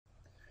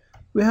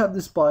We have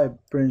this pipe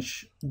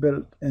wrench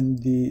built in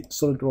the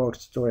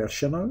SolidWorks tutorial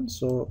channel,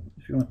 so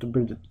if you want to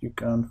build it, you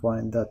can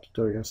find that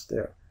tutorials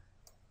there.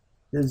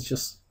 Let's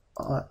just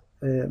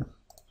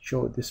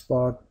show this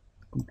part,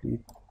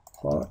 complete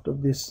part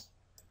of this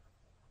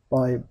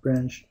pipe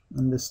wrench,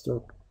 and let's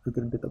talk a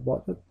little bit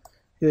about it.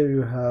 Here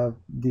you have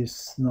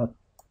this nut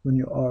when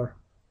you are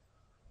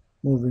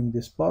moving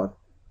this part,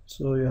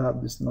 so you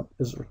have this nut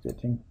is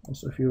rotating.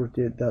 Also, if you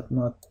rotate that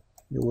nut,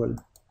 you will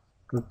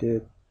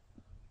rotate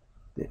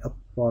the up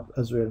part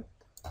as well.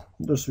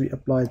 Thus we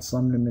applied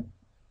some limit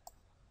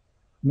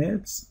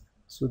mates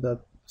so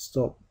that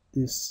stop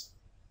this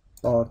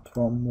part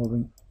from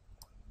moving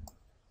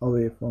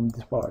away from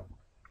this part.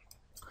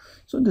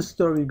 So in this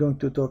tutorial we're going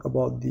to talk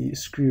about the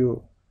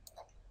screw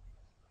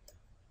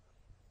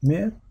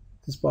mate,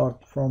 this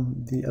part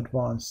from the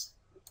advanced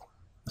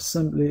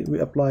assembly. We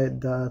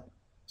applied that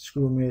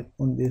screw mate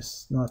on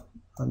this nut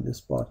and this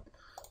part.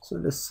 So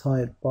let's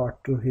hide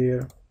part 2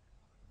 here.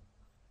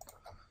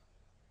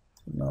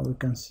 Now we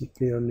can see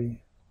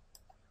clearly,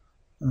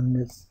 and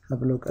let's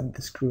have a look at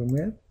the screw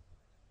mate,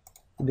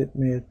 edit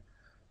mate.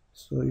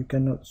 So you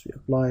can notice we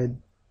applied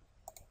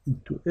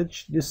into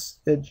edge, this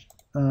edge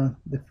and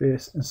the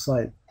face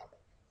inside,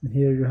 and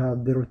here you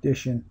have the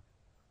rotation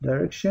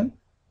direction,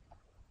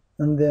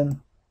 and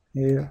then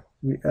here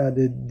we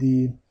added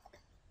the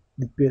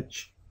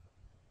pitch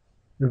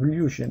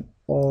revolution,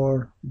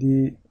 or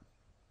the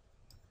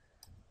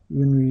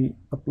when we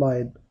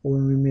applied or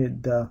when we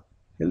made the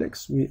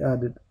helix, we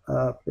added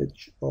a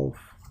pitch of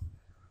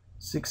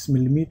 6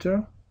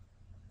 millimeter.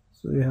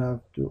 So you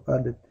have to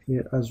add it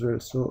here as well.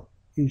 So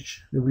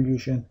each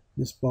revolution,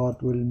 this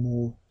part will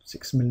move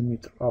 6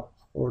 millimeter up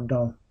or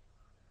down.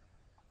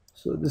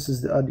 So this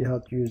is the idea how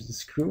to use the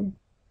screw.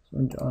 So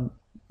on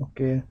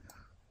okay,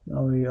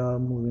 now we are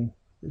moving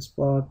this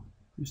part.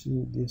 You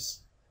see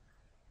this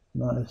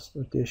nice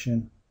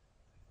rotation.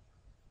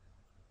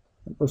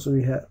 And also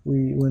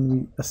when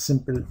we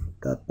assemble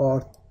that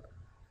part,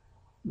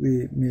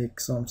 we make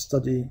some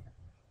study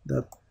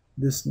that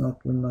this nut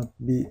will not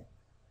be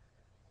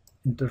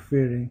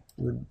interfering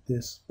with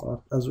this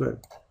part as well.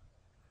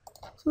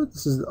 So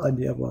this is the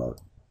idea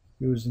about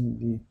using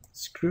the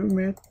screw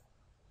mate,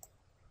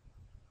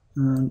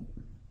 and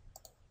you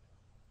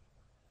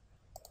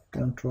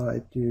can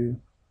try to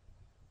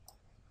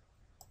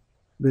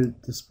build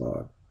this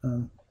part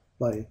and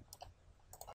apply it.